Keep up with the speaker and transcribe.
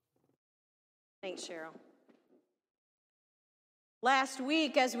Thanks, Cheryl. Last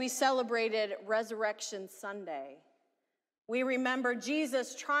week, as we celebrated Resurrection Sunday, we remembered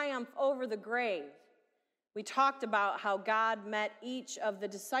Jesus' triumph over the grave. We talked about how God met each of the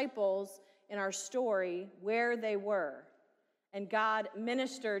disciples in our story where they were, and God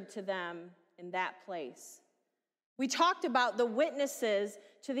ministered to them in that place. We talked about the witnesses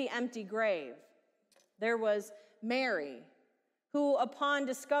to the empty grave. There was Mary, who, upon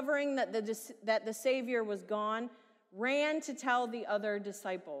discovering that the Savior was gone, ran to tell the other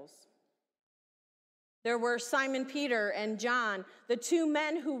disciples. There were Simon Peter and John, the two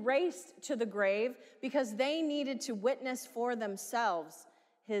men who raced to the grave because they needed to witness for themselves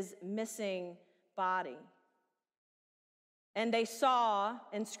his missing body. And they saw,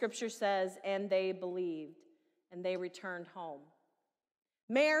 and Scripture says, and they believed, and they returned home.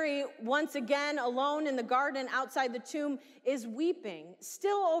 Mary, once again alone in the garden outside the tomb, is weeping,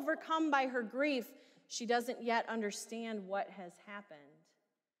 still overcome by her grief. She doesn't yet understand what has happened.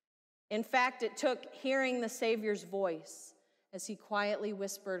 In fact, it took hearing the Savior's voice as he quietly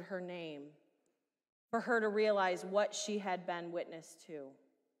whispered her name for her to realize what she had been witness to.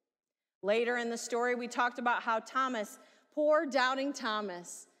 Later in the story, we talked about how Thomas, poor doubting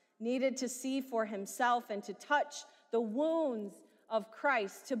Thomas, needed to see for himself and to touch the wounds of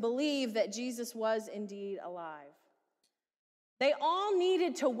Christ to believe that Jesus was indeed alive. They all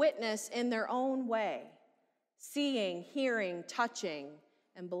needed to witness in their own way, seeing, hearing, touching,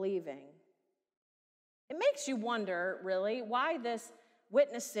 and believing. It makes you wonder, really, why this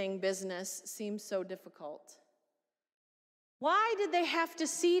witnessing business seems so difficult. Why did they have to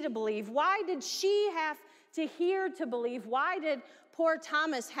see to believe? Why did she have to hear to believe? Why did poor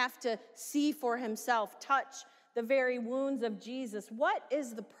Thomas have to see for himself, touch the very wounds of Jesus? What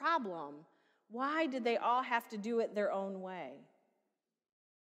is the problem? Why did they all have to do it their own way?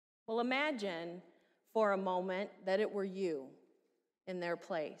 Well, imagine for a moment that it were you in their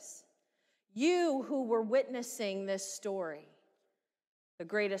place. You who were witnessing this story, the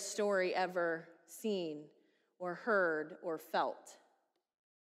greatest story ever seen or heard or felt.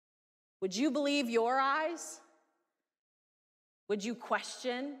 Would you believe your eyes? Would you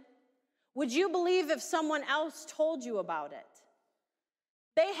question? Would you believe if someone else told you about it?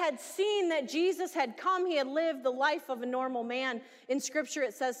 They had seen that Jesus had come. He had lived the life of a normal man. In Scripture,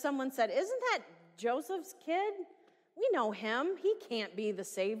 it says, someone said, "Isn't that Joseph's kid? We know him. He can't be the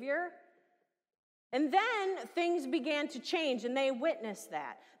Savior." And then things began to change, and they witnessed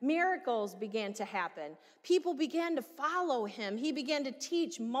that. Miracles began to happen. People began to follow him. He began to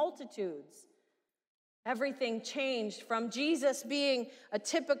teach multitudes. Everything changed from Jesus being a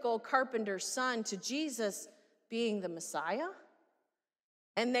typical carpenter's son to Jesus being the Messiah.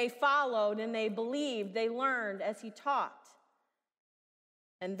 And they followed and they believed, they learned as he taught.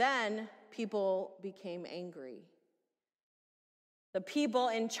 And then people became angry. The people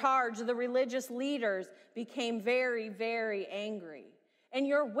in charge, the religious leaders, became very, very angry. And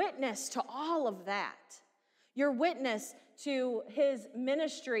your witness to all of that, your witness to his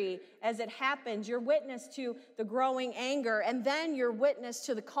ministry as it happened, your witness to the growing anger, and then your witness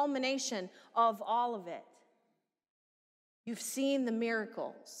to the culmination of all of it. You've seen the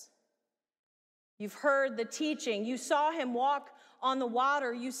miracles. You've heard the teaching. You saw him walk on the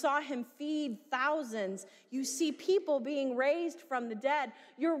water. You saw him feed thousands. You see people being raised from the dead.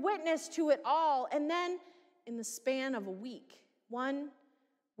 You're witness to it all. And then in the span of a week, 1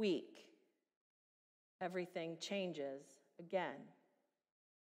 week, everything changes again.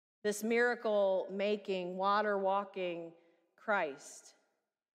 This miracle-making, water-walking Christ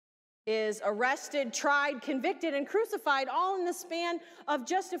is arrested, tried, convicted, and crucified all in the span of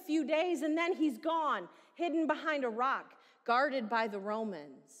just a few days, and then he's gone, hidden behind a rock, guarded by the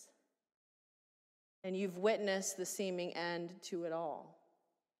Romans. And you've witnessed the seeming end to it all.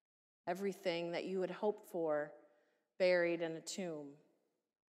 Everything that you had hoped for buried in a tomb.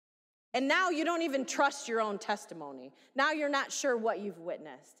 And now you don't even trust your own testimony. Now you're not sure what you've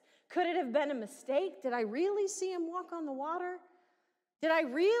witnessed. Could it have been a mistake? Did I really see him walk on the water? Did I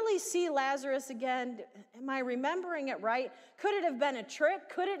really see Lazarus again? Am I remembering it right? Could it have been a trick?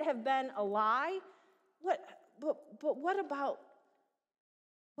 Could it have been a lie? But what about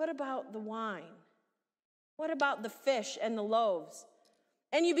the wine? What about the fish and the loaves?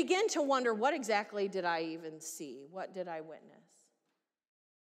 And you begin to wonder, what exactly did I even see? What did I witness?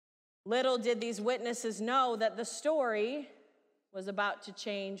 Little did these witnesses know that the story was about to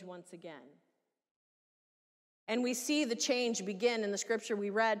change once again. And we see the change begin in the scripture we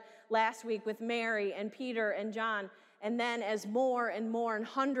read last week with Mary and Peter and John. And then as more and more and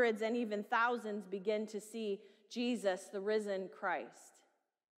hundreds and even thousands begin to see Jesus, the risen Christ.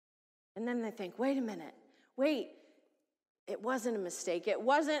 And then they think, wait a minute, wait, it wasn't a mistake. It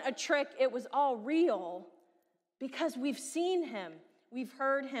wasn't a trick. It was all real because we've seen him. We've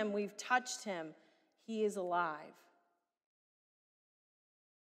heard him. We've touched him. He is alive.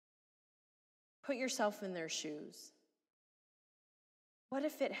 Put yourself in their shoes. What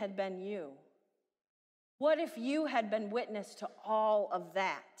if it had been you? What if you had been witness to all of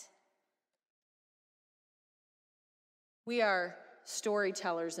that? We are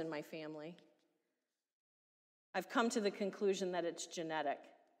storytellers in my family. I've come to the conclusion that it's genetic.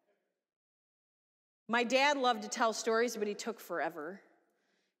 My dad loved to tell stories, but he took forever.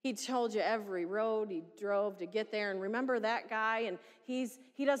 He told you every road he drove to get there. And remember that guy? And he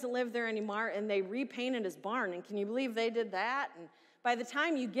doesn't live there anymore. And they repainted his barn. And can you believe they did that? And by the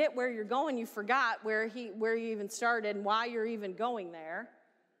time you get where you're going, you forgot where you even started and why you're even going there.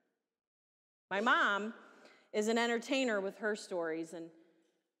 My mom is an entertainer with her stories. And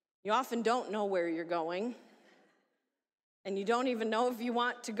you often don't know where you're going. And you don't even know if you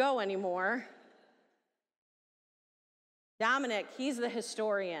want to go anymore. Dominic, he's the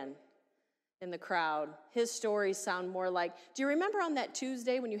historian in the crowd. His stories sound more like, do you remember on that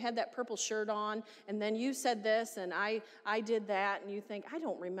Tuesday when you had that purple shirt on, and then you said this, and I did that, and you think, I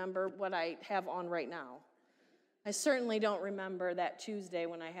don't remember what I have on right now. I certainly don't remember that Tuesday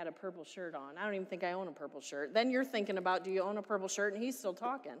when I had a purple shirt on. I don't even think I own a purple shirt. Then you're thinking about, do you own a purple shirt? And he's still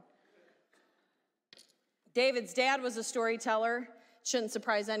talking. David's dad was a storyteller. Shouldn't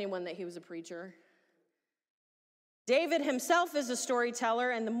surprise anyone that he was a preacher. David himself is a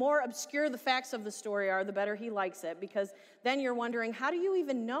storyteller, and the more obscure the facts of the story are, the better he likes it, because then you're wondering, how do you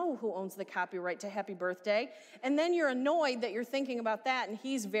even know who owns the copyright to Happy Birthday? And then you're annoyed that you're thinking about that, and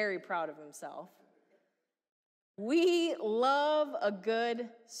he's very proud of himself. We love a good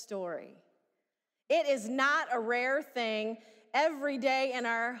story. It is not a rare thing every day in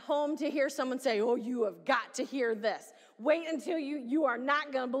our home to hear someone say, oh, you have got to hear this. Wait until you are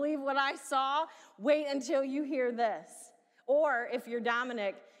not going to believe what I saw. Wait until you hear this. Or if you're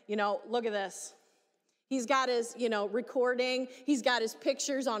Dominic, look at this. He's got his, recording. He's got his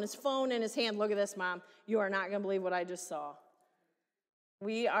pictures on his phone in his hand. Look at this, Mom. You are not going to believe what I just saw.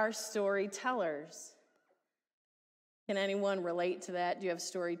 We are storytellers. Can anyone relate to that? Do you have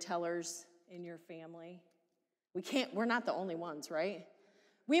storytellers in your family? We're not the only ones, right?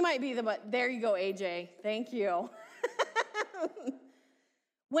 We might be but there you go, AJ. Thank you.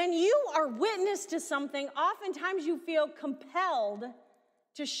 When you are witness to something, oftentimes you feel compelled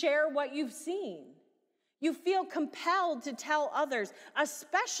to share what you've seen. You feel compelled to tell others,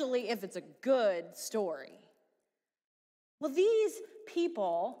 especially if it's a good story. Well, these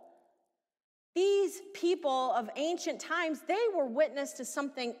people of ancient times, they were witness to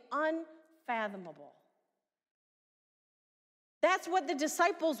something unfathomable. That's what the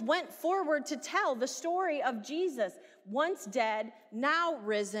disciples went forward to tell, the story of Jesus, once dead, now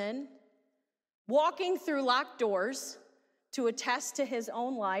risen, walking through locked doors to attest to his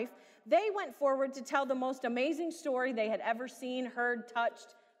own life. They went forward to tell the most amazing story they had ever seen, heard,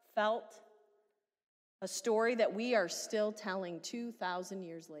 touched, felt, a story that we are still telling 2,000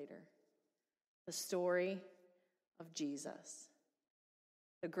 years later, the story of Jesus,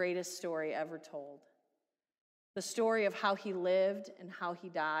 the greatest story ever told. The story of how he lived and how he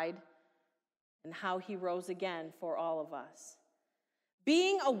died and how he rose again for all of us.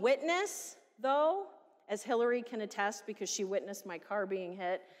 Being a witness, though, as Hillary can attest because she witnessed my car being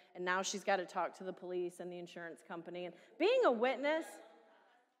hit, and now she's got to talk to the police and the insurance company. And being a witness,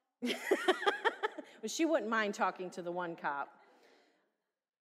 well, she wouldn't mind talking to the one cop.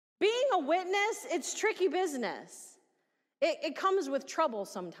 Being a witness, it's tricky business. It comes with trouble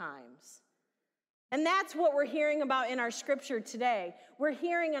sometimes. And that's what we're hearing about in our scripture today. We're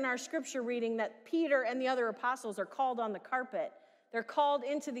hearing in our scripture reading that Peter and the other apostles are called on the carpet. They're called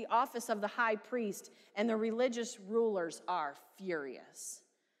into the office of the high priest, and the religious rulers are furious.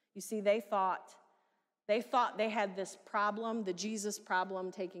 You see, they thought they had this problem, the Jesus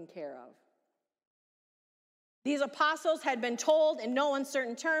problem, taken care of. These apostles had been told in no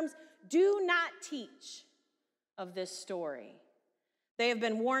uncertain terms, do not teach of this story. They have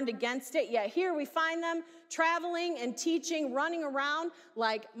been warned against it, yet here we find them traveling and teaching, running around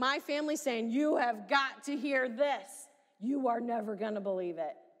like my family saying, you have got to hear this. You are never going to believe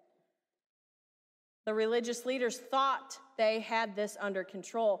it. The religious leaders thought they had this under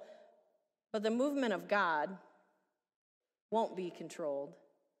control, but the movement of God won't be controlled,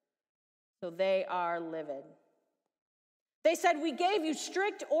 so they are livid. They said, we gave you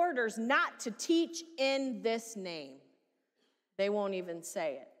strict orders not to teach in this name. They won't even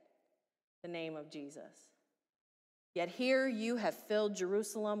say it, the name of Jesus. Yet here you have filled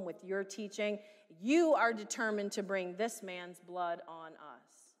Jerusalem with your teaching. You are determined to bring this man's blood on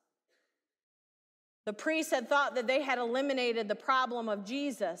us. The priests had thought that they had eliminated the problem of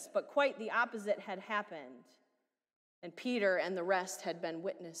Jesus, but quite the opposite had happened. And Peter and the rest had been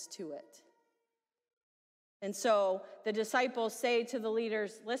witness to it. And so the disciples say to the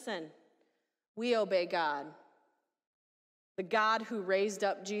leaders, listen, we obey God. The God who raised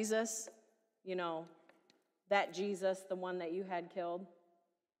up Jesus, you know, that Jesus, the one that you had killed.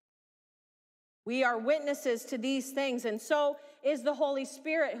 We are witnesses to these things, and so is the Holy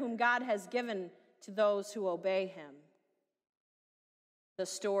Spirit whom God has given to those who obey him. The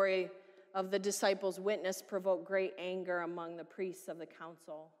story of the disciples' witness provoked great anger among the priests of the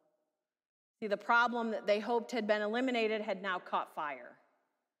council. See, the problem that they hoped had been eliminated had now caught fire.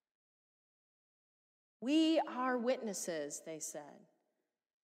 We are witnesses, they said.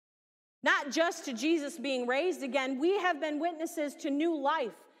 Not just to Jesus being raised again, we have been witnesses to new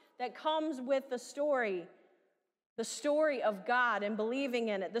life that comes with the story of God and believing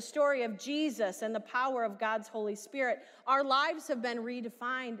in it, the story of Jesus and the power of God's Holy Spirit. Our lives have been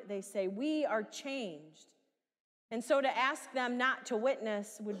redefined, they say. We are changed. And so to ask them not to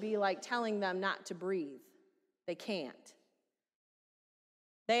witness would be like telling them not to breathe. They can't.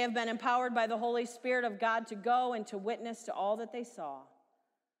 They have been empowered by the Holy Spirit of God to go and to witness to all that they saw.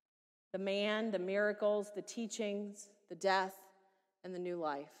 The man, the miracles, the teachings, the death, and the new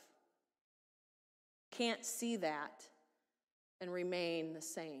life. Can't see that and remain the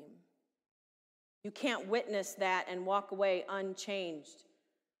same. You can't witness that and walk away unchanged.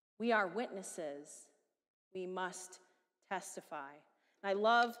 We are witnesses. We must testify. And I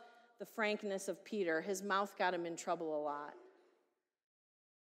love the frankness of Peter. His mouth got him in trouble a lot.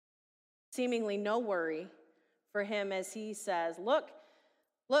 Seemingly no worry for him as he says, look,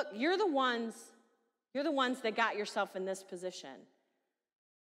 you're the ones that got yourself in this position.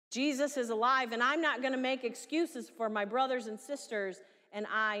 Jesus is alive, and I'm not going to make excuses for my brothers and sisters and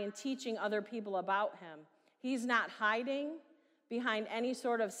I in teaching other people about him. He's not hiding behind any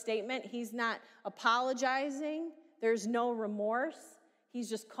sort of statement. He's not apologizing. There's no remorse. He's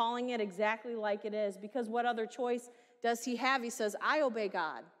just calling it exactly like it is, because what other choice does he have? He says, I obey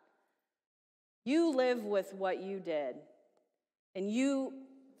God. You live with what you did, and you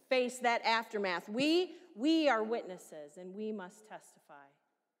face that aftermath. We are witnesses, and we must testify.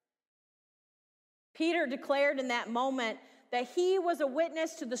 Peter declared in that moment that he was a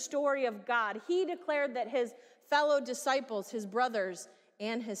witness to the story of God. He declared that his fellow disciples, his brothers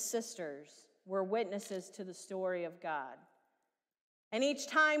and his sisters, were witnesses to the story of God. And each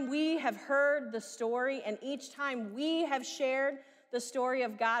time we have heard the story, and each time we have shared the story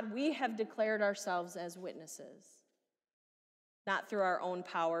of God, we have declared ourselves as witnesses. Not through our own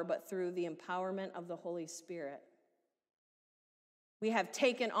power, but through the empowerment of the Holy Spirit. We have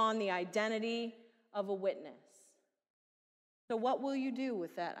taken on the identity of a witness. So what will you do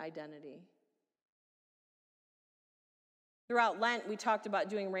with that identity? Throughout Lent, we talked about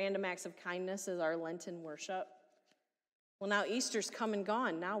doing random acts of kindness as our Lenten worship. Well, now Easter's come and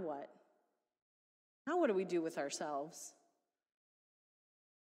gone. Now what? Now what do we do with ourselves?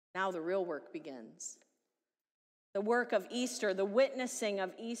 Now the real work begins. The work of Easter, the witnessing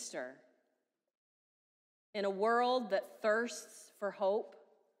of Easter. In a world that thirsts for hope,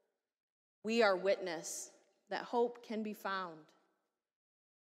 we are witness that hope can be found.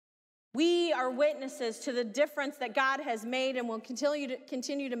 We are witnesses to the difference that God has made and will continue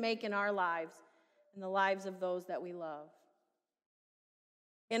to make in our lives and the lives of those that we love.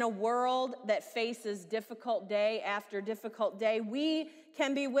 In a world that faces difficult day after difficult day, we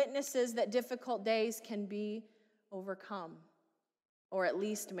can be witnesses that difficult days can be overcome, or at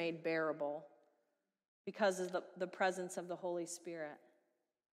least made bearable, because of the presence of the Holy Spirit.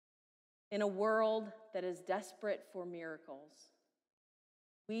 In a world that is desperate for miracles,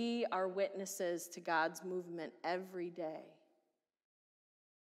 we are witnesses to God's movement every day.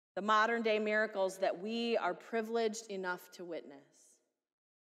 The modern day miracles that we are privileged enough to witness.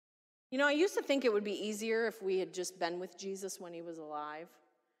 You know, I used to think it would be easier if we had just been with Jesus when he was alive.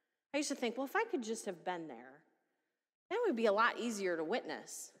 I used to think, well, if I could just have been there, then it would be a lot easier to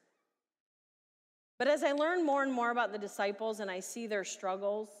witness. But as I learn more and more about the disciples and I see their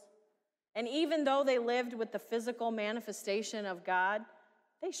struggles, and even though they lived with the physical manifestation of God,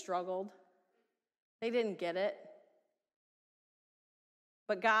 they struggled. They didn't get it.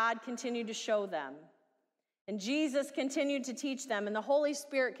 But God continued to show them. And Jesus continued to teach them, and the Holy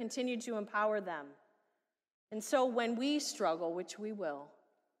Spirit continued to empower them. And so when we struggle, which we will,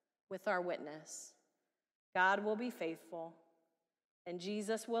 with our witness, God will be faithful, And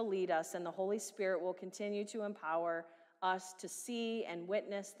Jesus will lead us, and the Holy Spirit will continue to empower us to see and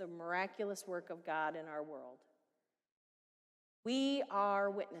witness the miraculous work of God in our world. We are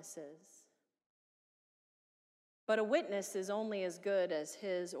witnesses. But a witness is only as good as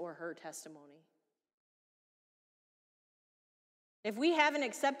his or her testimony. If we haven't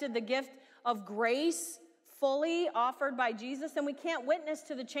accepted the gift of grace fully offered by Jesus, then we can't witness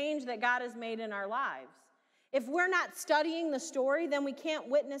to the change that God has made in our lives. If we're not studying the story, then we can't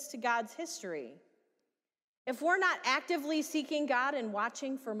witness to God's history. If we're not actively seeking God and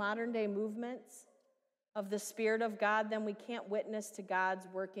watching for modern-day movements of the Spirit of God, then we can't witness to God's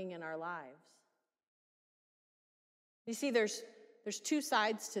working in our lives. You see, there's two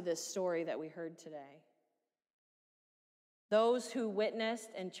sides to this story that we heard today. Those who witnessed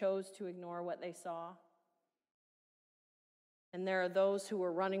and chose to ignore what they saw. And there are those who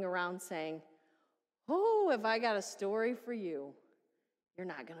were running around saying, "Oh, have I got a story for you? You're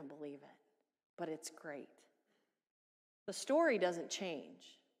not going to believe it, but it's great." The story doesn't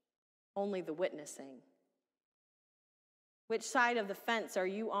change, only the witnessing. Which side of the fence are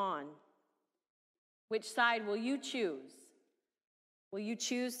you on? Which side will you choose? Will you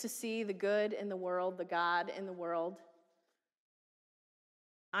choose to see the good in the world, the God in the world?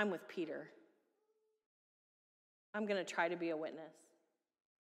 I'm with Peter. I'm going to try to be a witness.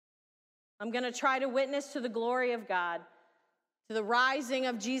 I'm going to try to witness to the glory of God, to the rising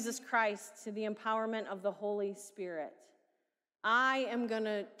of Jesus Christ, to the empowerment of the Holy Spirit. I am going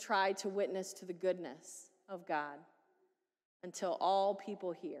to try to witness to the goodness of God until all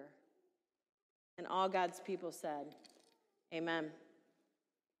people hear. And all God's people said, amen.